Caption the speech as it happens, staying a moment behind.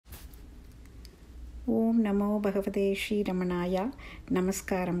Om Namo Bhagavate Sri Ramanaya.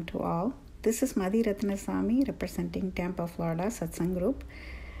 Namaskaram to all. This is Aradhana Swami representing Tampa, Florida Satsang Group.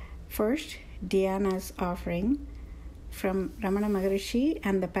 First, Diana's offering from Ramana Maharshi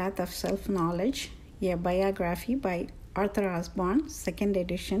and the Path of Self-Knowledge, a biography by Arthur Osborne, 2nd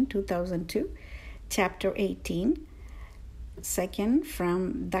edition, 2002, Chapter 18. Second,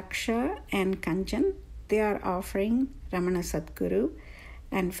 from Daksha and Kanchan, they are offering Ramana Sadguru.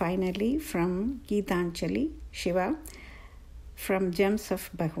 And finally, from Geetanjali Shiva, from Gems of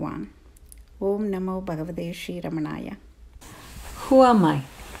Bhagavan. Om Namo Bhagavate Sri Ramanaya. Who am I?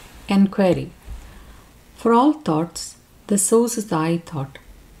 Enquiry. For all thoughts, the source is the I thought.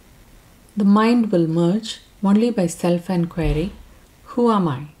 The mind will merge only by self-enquiry. Who am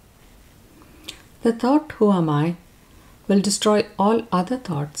I? The thought, who am I, will destroy all other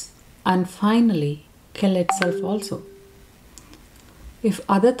thoughts and finally kill itself also. If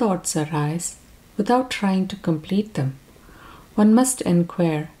other thoughts arise, without trying to complete them, one must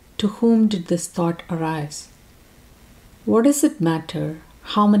inquire, to whom did this thought arise? What does it matter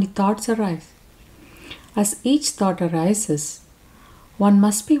how many thoughts arise? As each thought arises, one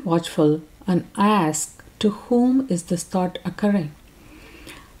must be watchful and ask, to whom is this thought occurring?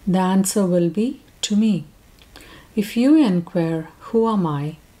 The answer will be, to me. If you inquire, who am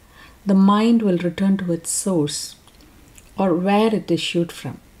I, the mind will return to its source, or where it issued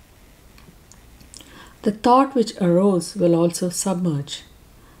from. The thought which arose will also submerge.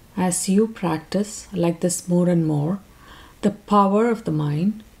 As you practice like this more and more, the power of the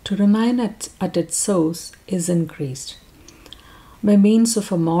mind to remain at its source is increased. By means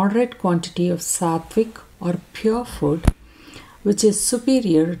of a moderate quantity of sattvic or pure food, which is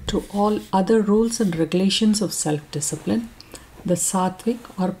superior to all other rules and regulations of self-discipline, the sattvic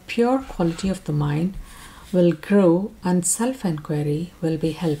or pure quality of the mind will grow and self-enquiry will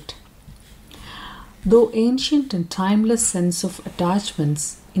be helped. Though ancient and timeless sense of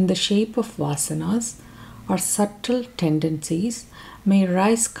attachments in the shape of vasanas or subtle tendencies may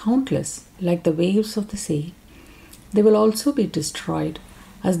rise countless like the waves of the sea, they will also be destroyed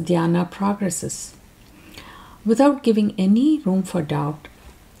as dhyana progresses. Without giving any room for doubt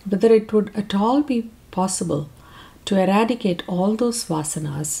whether it would at all be possible to eradicate all those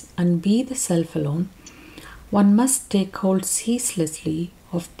vasanas and be the self alone, one must take hold ceaselessly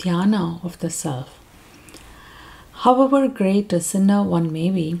of dhyana of the self. However great a sinner one may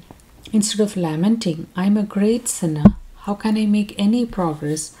be, instead of lamenting, I am a great sinner, how can I make any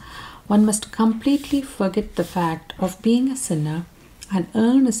progress, one must completely forget the fact of being a sinner and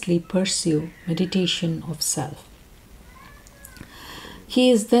earnestly pursue meditation of self.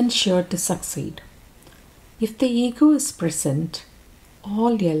 He is then sure to succeed. If the ego is present,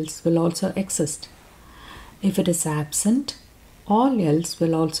 all else will also exist. If it is absent, all else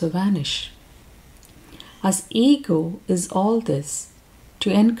will also vanish. As ego is all this,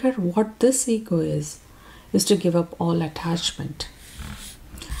 to enquire what this ego is to give up all attachment.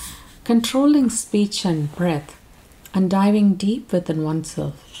 Controlling speech and breath and diving deep within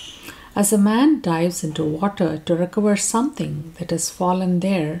oneself. As a man dives into water to recover something that has fallen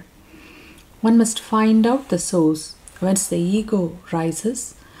there, one must find out the source whence the ego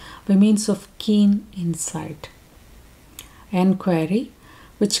rises by means of keen insight. Enquiry,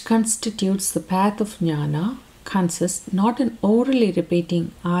 which constitutes the path of jnana, consists not in orally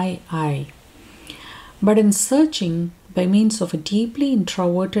repeating I, but in searching by means of a deeply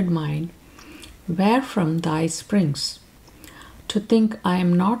introverted mind wherefrom the I springs. To think I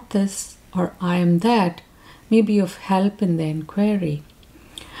am not this or I am that may be of help in the inquiry,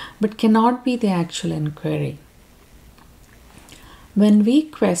 but cannot be the actual inquiry. When we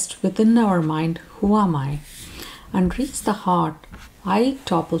quest within our mind, who am I, and reach the heart, I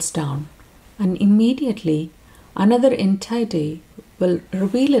topples down, and immediately another entity will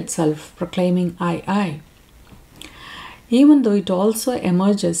reveal itself proclaiming I. Even though it also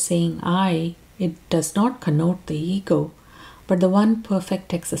emerges saying I, it does not connote the ego, but the one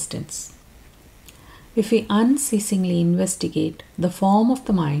perfect existence. If we unceasingly investigate the form of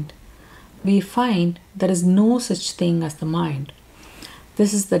the mind, we find there is no such thing as the mind.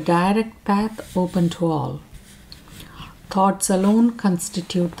 This is the direct path open to all. Thoughts alone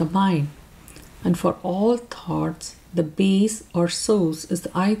constitute the mind, and for all thoughts, the base or source is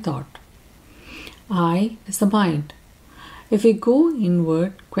the I thought. I is the mind. If we go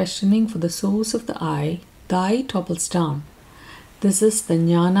inward, questioning for the source of the I topples down. This is the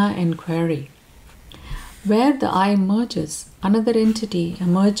jnana inquiry. Where the I merges, another entity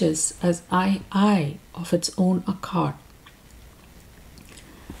emerges as I of its own accord.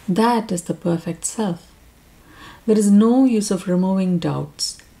 That is the perfect self. There is no use of removing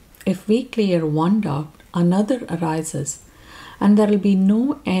doubts. If we clear one doubt, another arises, and there will be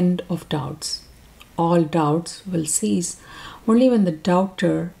no end of doubts. All doubts will cease only when the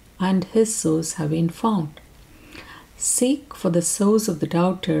doubter and his source have been found. Seek for the source of the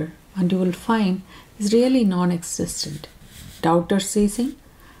doubter, and you will find is really non existent. Doubter ceasing,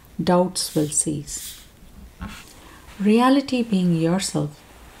 doubts will cease. Reality being yourself,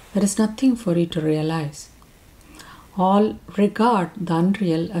 there is nothing for you to realize. All regard the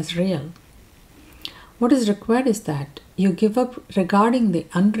unreal as real. What is required is that you give up regarding the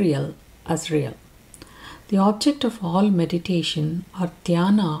unreal as real. The object of all meditation or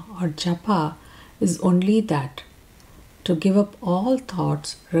dhyana or japa is only that, to give up all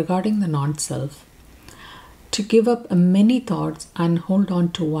thoughts regarding the non-self, to give up many thoughts and hold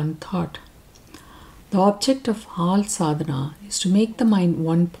on to one thought. The object of all sadhana is to make the mind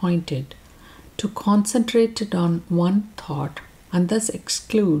one-pointed, to concentrate it on one thought and thus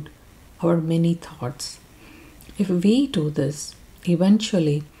exclude our many thoughts. If we do this,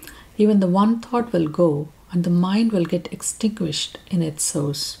 eventually even the one thought will go and the mind will get extinguished in its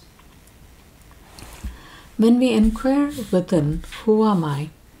source. When we inquire within, who am I?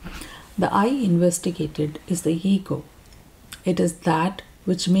 The I investigated is the ego. It is that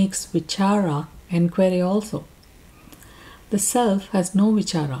which makes vichara inquiry also. The self has no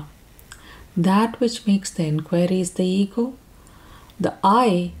vichara. That which makes the inquiry is the ego. The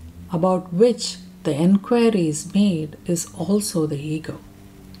I about which the inquiry is made is also the ego.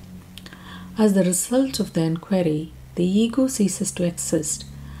 As the result of the inquiry, the ego ceases to exist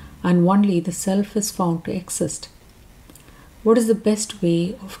and only the self is found to exist. What is the best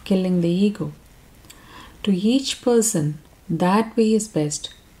way of killing the ego? To each person, that way is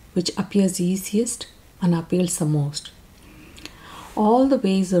best, which appears easiest and appeals the most. All the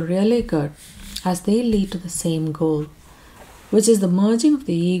ways are really good as they lead to the same goal, which is the merging of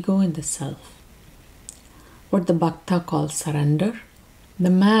the ego in the self. What the bhakta calls surrender, the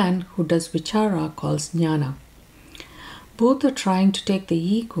man who does vichara calls jnana. Both are trying to take the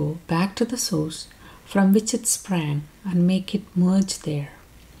ego back to the source from which it sprang and make it merge there.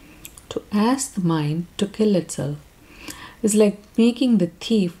 To ask the mind to kill itself is like making the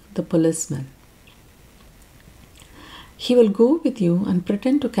thief the policeman. He will go with you and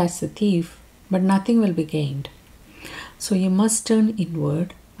pretend to catch the thief, but nothing will be gained. So you must turn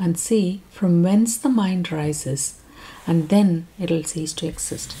inward and see from whence the mind rises, and then it will cease to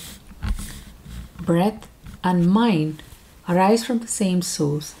exist. Breath and mind arise from the same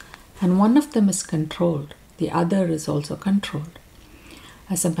source, and one of them is controlled, the other is also controlled.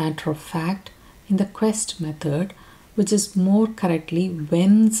 As a matter of fact, in the quest method, which is more correctly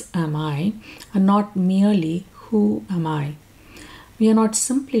whence am I and not merely who am I, we are not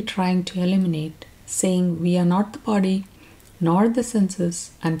simply trying to eliminate, saying we are not the body, nor the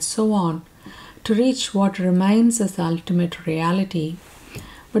senses, and so on, to reach what remains as the ultimate reality,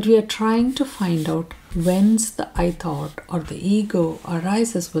 but we are trying to find out whence the I thought or the ego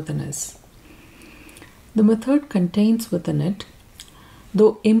arises within us. The method contains within it,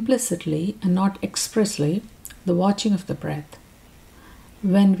 though implicitly and not expressly, the watching of the breath.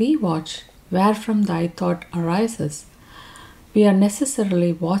 When we watch wherefrom the I thought arises, we are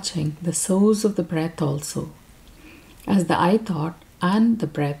necessarily watching the source of the breath also, as the I thought and the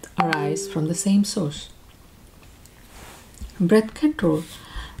breath arise from the same source. Breath control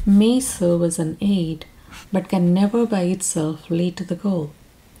may serve as an aid, but can never by itself lead to the goal.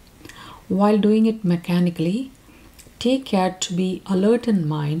 While doing it mechanically, take care to be alert in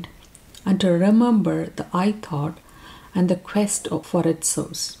mind and to remember the I thought and the quest for its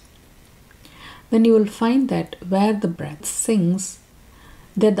source. Then you will find that where the breath sings,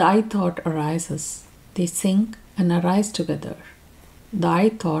 there the I thought arises. They sink and arise together. The I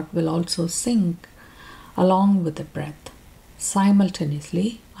thought will also sink along with the breath.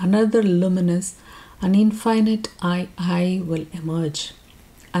 Simultaneously, another luminous and infinite I will emerge,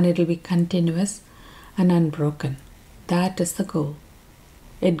 and it will be continuous and unbroken. That is the goal.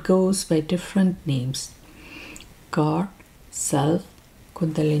 It goes by different names: God, Self,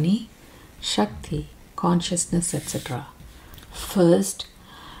 Kundalini, Shakti, Consciousness, etc. First,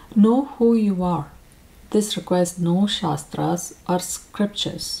 know who you are. This requires no shastras or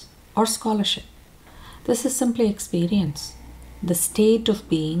scriptures or scholarship. This is simply experience. The state of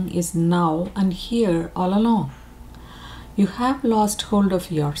being is now and here all along. You have lost hold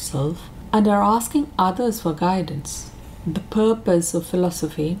of yourself and are asking others for guidance. The purpose of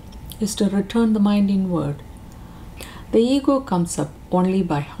philosophy is to return the mind inward. The ego comes up only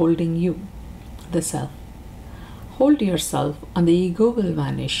by holding you, the self. Hold yourself and the ego will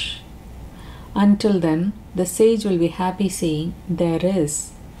vanish. Until then, the sage will be happy saying, there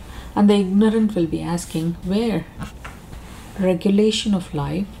is. And the ignorant will be asking, where? Regulation of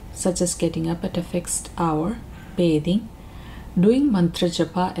life, such as getting up at a fixed hour, bathing, doing mantra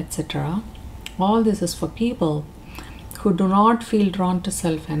japa, etc., all this is for people who do not feel drawn to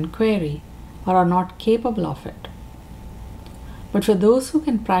self-enquiry or are not capable of it. But for those who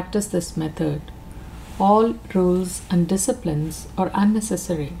can practice this method, all rules and disciplines are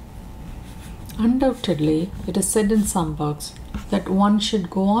unnecessary. Undoubtedly, it is said in some books that one should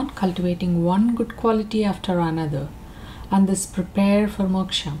go on cultivating one good quality after another, and thus prepare for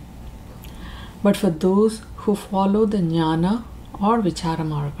moksha. But for those who follow the jnana or vichara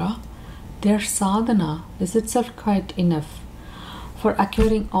marga, their sadhana is itself quite enough for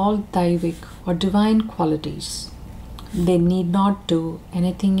acquiring all daivic or divine qualities. They need not do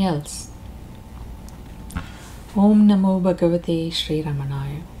anything else. Om Namo Bhagavate Sri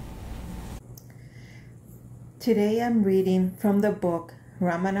Ramanaya. Today I'm reading from the book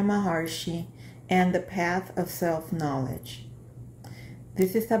Ramana Maharshi and the Path of Self-Knowledge.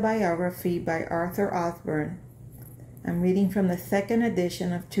 This is a biography by Arthur Osborne. I'm reading from the second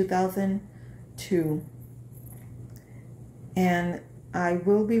edition of 2002. And I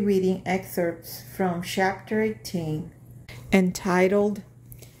will be reading excerpts from chapter 18 entitled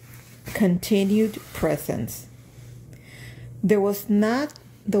Continued Presence. There was not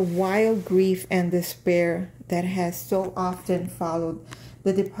the wild grief and despair that has so often followed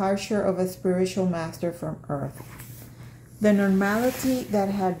the departure of a spiritual master from earth. The normality that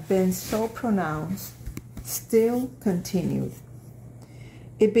had been so pronounced still continued.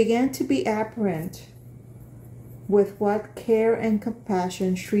 It began to be apparent with what care and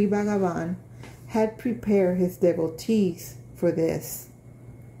compassion Sri Bhagavan had prepared his devotees for this.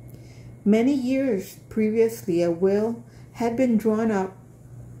 Many years previously, a will had been drawn up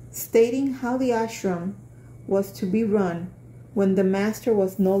stating how the ashram was to be run when the master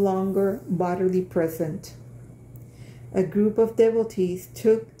was no longer bodily present. A group of devotees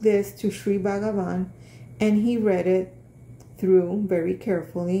took this to Sri Bhagavan, and he read it through very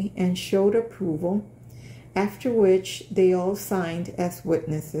carefully and showed approval, after which they all signed as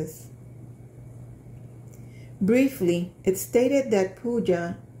witnesses. Briefly, it stated that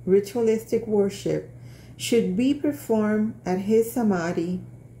puja, ritualistic worship, should be performed at his samadhi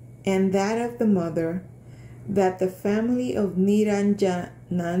and that of the mother, that the family of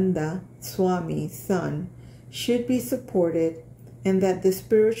Niranjananda Swami's son should be supported, and that the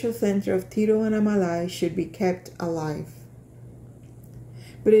spiritual center of Tiruvannamalai should be kept alive.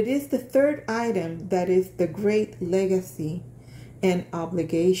 But it is the third item that is the great legacy and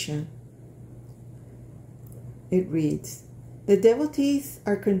obligation. It reads, the devotees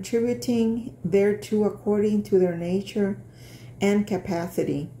are contributing thereto according to their nature and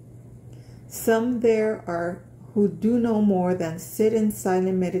capacity. Some there are who do no more than sit in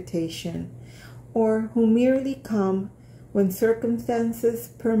silent meditation, or who merely come when circumstances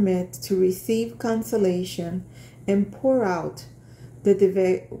permit to receive consolation and pour out the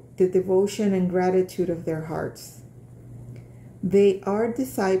devotion and gratitude of their hearts. They are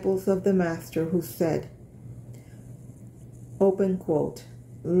disciples of the Master who said, open quote,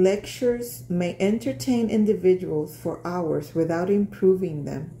 lectures may entertain individuals for hours without improving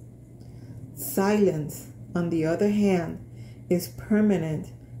them. Silence, on the other hand, is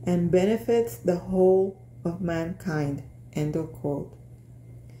permanent and benefits the whole of mankind. End of quote.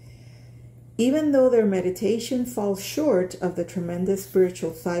 Even though their meditation falls short of the tremendous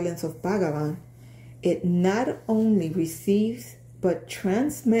spiritual silence of Bhagavan, it not only receives but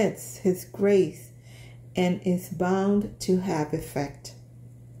transmits his grace and is bound to have effect.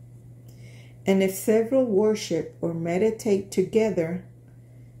 And if several worship or meditate together,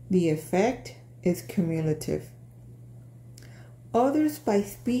 the effect is cumulative. Others, by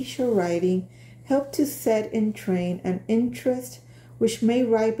speech or writing, help to set in train an interest which may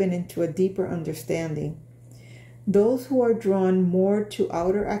ripen into a deeper understanding. Those who are drawn more to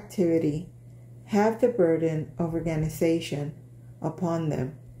outer activity have the burden of organization upon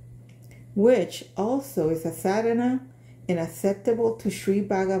them, which also is a sadhana and acceptable to Sri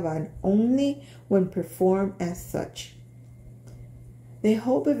Bhagavan only when performed as such. They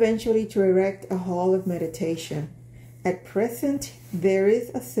hope eventually to erect a hall of meditation. At present, there is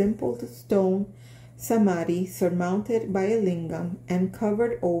a simple stone samadhi surmounted by a lingam and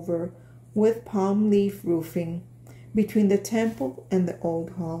covered over with palm leaf roofing between the temple and the old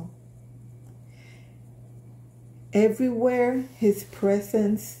hall. Everywhere his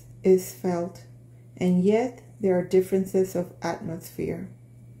presence is felt, and yet there are differences of atmosphere.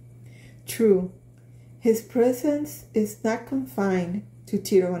 True, his presence is not confined to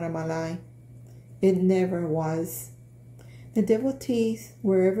Tiruvannamalai. It never was. The devotees,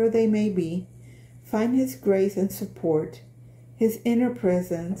 wherever they may be, find his grace and support, his inner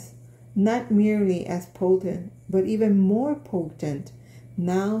presence, not merely as potent, but even more potent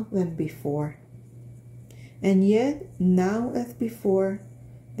now than before. And yet, now as before,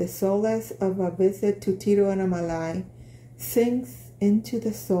 the solace of a visit to Tiruvannamalai sinks into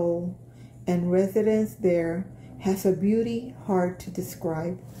the soul, and residence there has a beauty hard to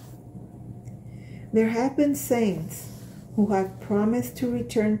describe. There have been saints who have promised to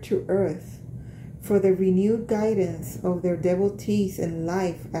return to earth for the renewed guidance of their devotees in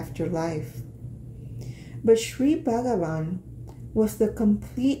life after life. But Sri Bhagavan was the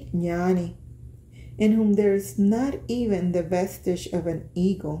complete jnani, in whom there is not even the vestige of an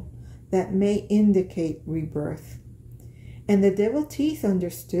ego that may indicate rebirth. And the devotees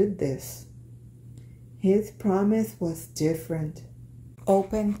understood this. His promise was different.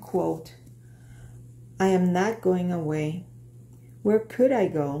 Open quote. I am not going away. Where could I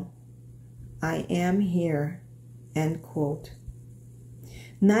go? I am here. End quote.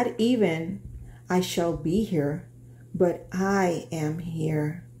 Not even I shall be here, but I am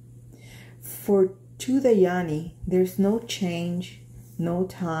here. For to the jnani, there's no change, no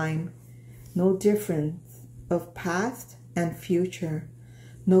time, no difference of past and future,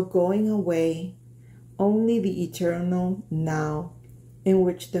 no going away, only the eternal now, in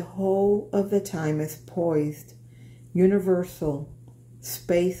which the whole of the time is poised, universal,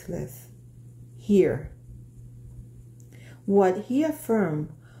 spaceless, here. What he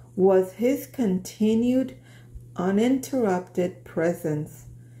affirmed was his continued, uninterrupted presence,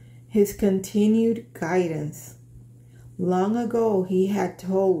 his continued guidance. Long ago he had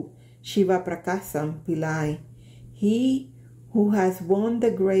told Shivaprakasam Pillai, he who has won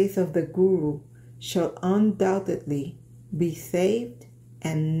the grace of the Guru shall undoubtedly be saved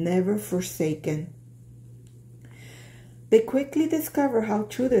and never forsaken. They quickly discover how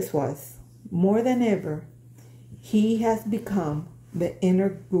true this was. More than ever, he has become the inner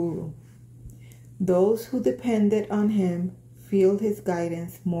Guru. Those who depended on him feel his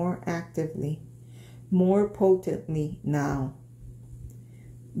guidance more actively, more potently now.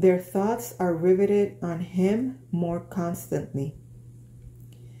 Their thoughts are riveted on him more constantly.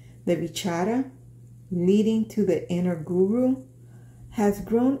 The vichara, leading to the inner Guru, has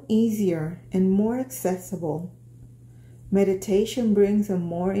grown easier and more accessible. Meditation brings a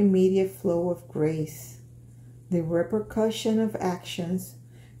more immediate flow of grace. The repercussion of actions,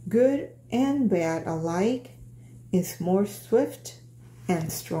 good and bad alike, is more swift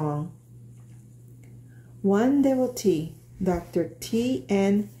and strong. One devotee, Dr.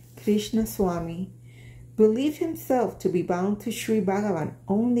 T.N. Krishnaswamy, believed himself to be bound to Sri Bhagavan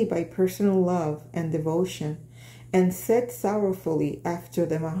only by personal love and devotion, and said sorrowfully after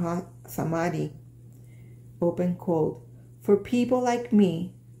the Mahasamadhi, open quote, for people like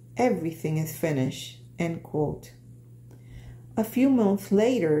me, everything is finished, end quote. A few months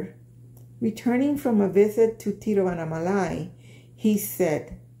later, returning from a visit to Tiruvannamalai, he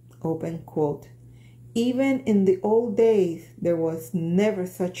said, open quote, even in the old days there was never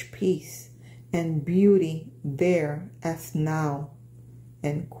such peace and beauty there as now,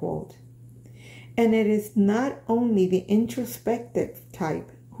 end quote. And it is not only the introspective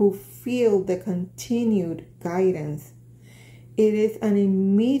type who feel the continued guidance, it is an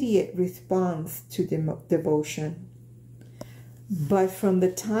immediate response to devotion. But from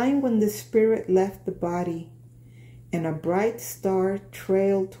the time when the spirit left the body and a bright star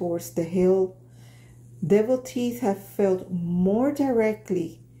trailed towards the hill, devotees have felt more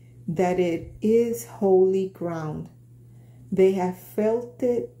directly that it is holy ground. They have felt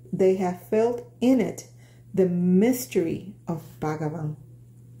in it the mystery of Bhagavan.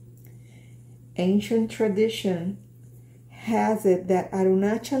 Ancient tradition has it that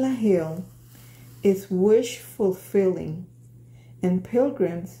Arunachala Hill is wish-fulfilling, and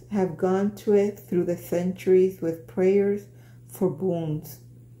pilgrims have gone to it through the centuries with prayers for boons.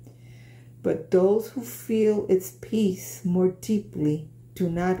 But those who feel its peace more deeply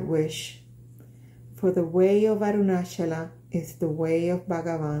do not wish, for the way of Arunachala is the way of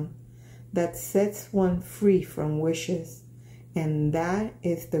Bhagavan that sets one free from wishes, and that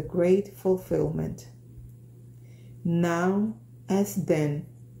is the great fulfillment. Now as then,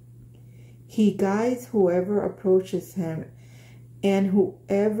 he guides whoever approaches him, and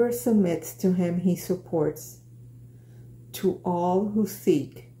whoever submits to him he supports. To all who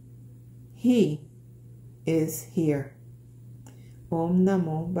seek, he is here. Om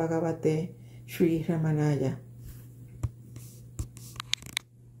Namo Bhagavate Sri Ramanaya.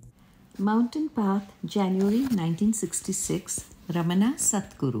 Mountain Path, January 1966, Ramana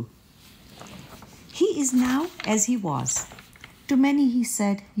Satguru. He is now as he was, To many he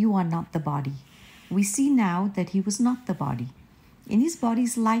said, "You are not the body." We see now that he was not the body. In his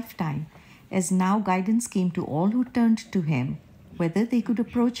body's lifetime, as now guidance came to all who turned to him, whether they could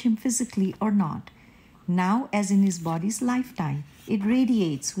approach him physically or not, now as in his body's lifetime, it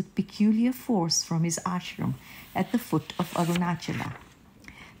radiates with peculiar force from his ashram at the foot of Arunachala.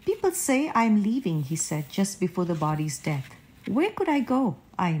 "People say I am leaving," he said just before the body's death. "Where could I go?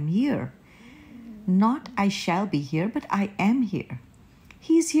 I am here. Not I shall be here, but I am here."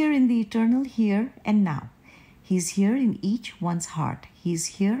 He is here in the eternal here and now. He is here in each one's heart. He is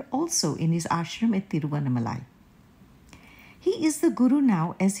here also in his ashram at Tiruvannamalai. He is the Guru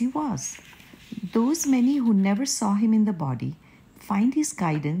now as he was. Those many who never saw him in the body find his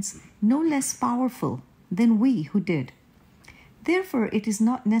guidance no less powerful than we who did. Therefore, it is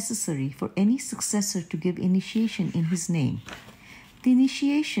not necessary for any successor to give initiation in his name. The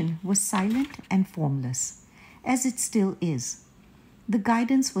initiation was silent and formless, as it still is. The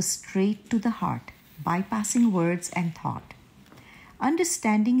guidance was straight to the heart, bypassing words and thought.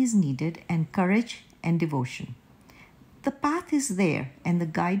 Understanding is needed, and courage and devotion. The path is there and the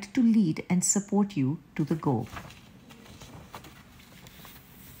guide to lead and support you to the goal.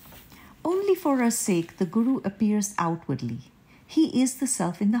 Only for our sake the Guru appears outwardly. He is the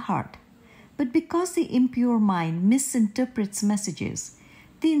self in the heart. But because the impure mind misinterprets messages,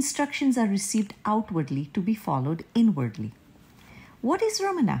 the instructions are received outwardly to be followed inwardly. What is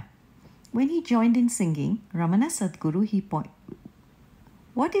Ramana? When he joined in singing, Ramana Sadguru,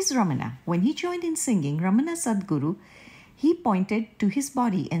 he pointed to his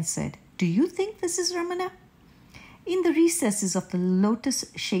body and said, "Do you think this is Ramana?" In the recesses of the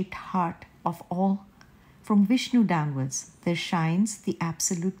lotus-shaped heart of all, from Vishnu downwards, there shines the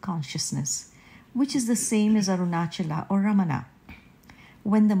absolute consciousness, which is the same as Arunachala or Ramana.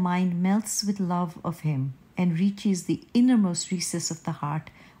 When the mind melts with love of him and reaches the innermost recess of the heart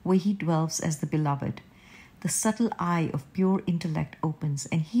where he dwells as the beloved, the subtle eye of pure intellect opens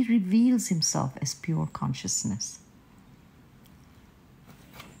and he reveals himself as pure consciousness.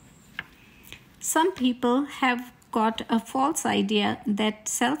 Some people have got a false idea that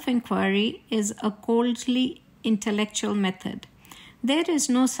self-inquiry is a coldly intellectual method. There is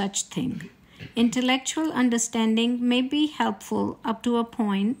no such thing. Intellectual understanding may be helpful up to a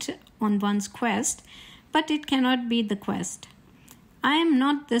point on one's quest, but it cannot be the quest. I am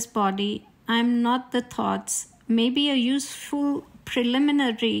not this body, I am not the thoughts, may be a useful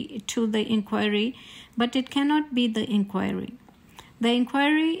preliminary to the inquiry, but it cannot be the inquiry. The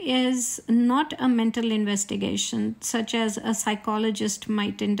inquiry is not a mental investigation such as a psychologist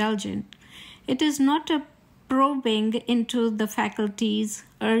might indulge in. It is not a probing into the faculties,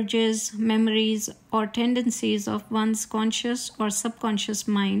 urges, memories, or tendencies of one's conscious or subconscious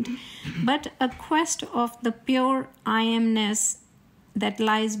mind, but a quest of the pure I amness that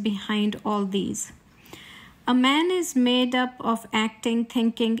lies behind all these. A man is made up of acting,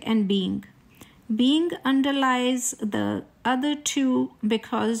 thinking, and being. Being underlies the other two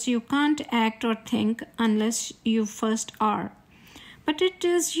because you can't act or think unless you first are. But it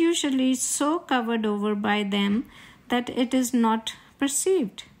is usually so covered over by them that it is not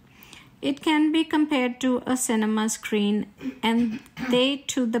perceived. It can be compared to a cinema screen and they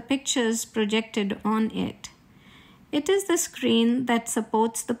to the pictures projected on it. It is the screen that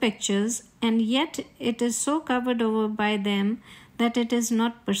supports the pictures, and yet it is so covered over by them that it is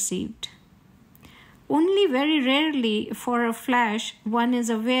not perceived. Only very rarely, for a flash, one is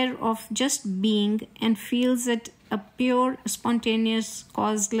aware of just being and feels it a pure, spontaneous,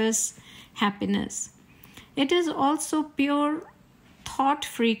 causeless happiness. It is also pure,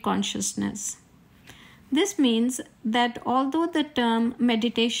 thought-free consciousness. This means that although the term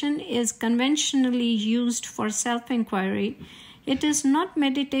meditation is conventionally used for self-inquiry, it is not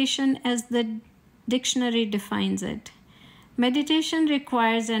meditation as the dictionary defines it. Meditation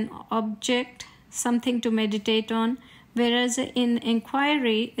requires an object, something to meditate on, whereas in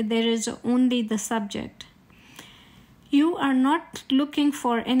inquiry, there is only the subject. You are not looking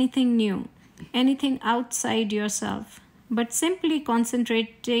for anything new, anything outside yourself, but simply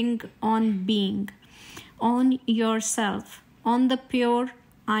concentrating on being, on yourself, on the pure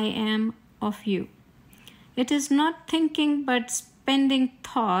I am of you. It is not thinking but spending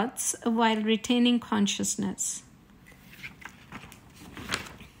thoughts while retaining consciousness.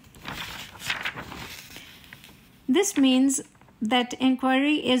 This means that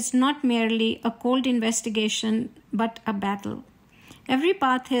inquiry is not merely a cold investigation but a battle. Every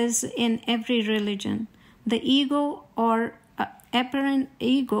path is in every religion. The ego or apparent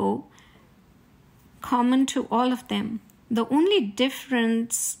ego common to all of them. The only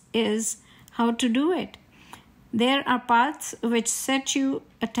difference is how to do it. There are paths which set you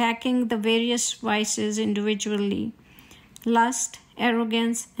attacking the various vices individually, lust,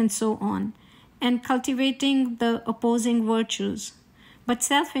 arrogance, and so on, and cultivating the opposing virtues. But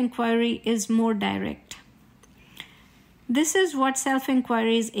self-inquiry is more direct. This is what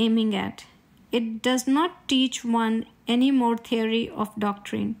self-inquiry is aiming at. It does not teach one any more theory of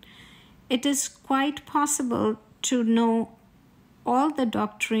doctrine. It is quite possible to know all the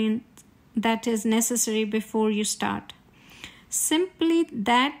doctrine that is necessary before you start. Simply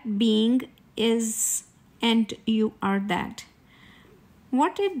that being is and you are that.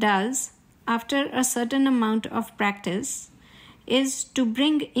 What it does after a certain amount of practice is to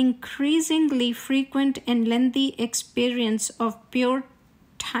bring increasingly frequent and lengthy experience of pure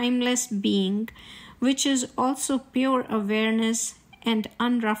timeless being, which is also pure awareness and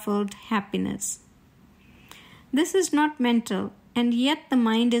unruffled happiness. This is not mental, and yet the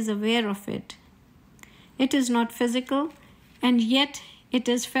mind is aware of it. It is not physical, and yet it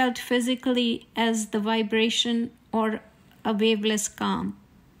is felt physically as the vibration or a waveless calm.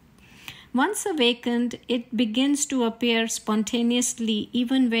 Once awakened, it begins to appear spontaneously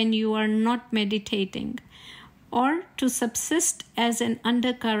even when you are not meditating, or to subsist as an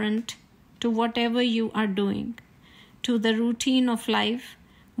undercurrent to whatever you are doing, to the routine of life,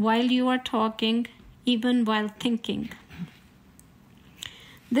 while you are talking, even while thinking.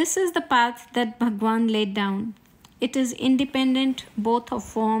 This is the path that Bhagavan laid down. It is independent both of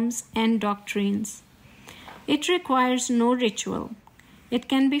forms and doctrines. It requires no ritual. It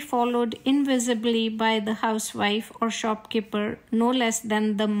can be followed invisibly by the housewife or shopkeeper, no less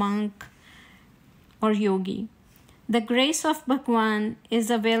than the monk or yogi. The grace of Bhagavan is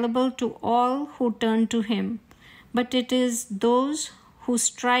available to all who turn to him, but it is those who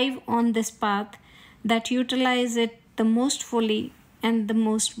strive on this path that utilize it the most fully and the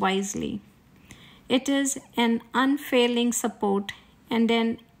most wisely. It is an unfailing support and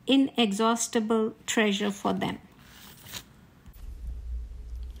an inexhaustible treasure for them.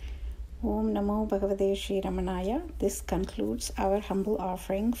 Om Namo Bhagavate Sri Ramanaya. This concludes our humble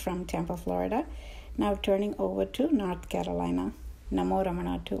offering from Tampa, Florida. Now turning over to North Carolina. Namo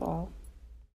Ramana to all.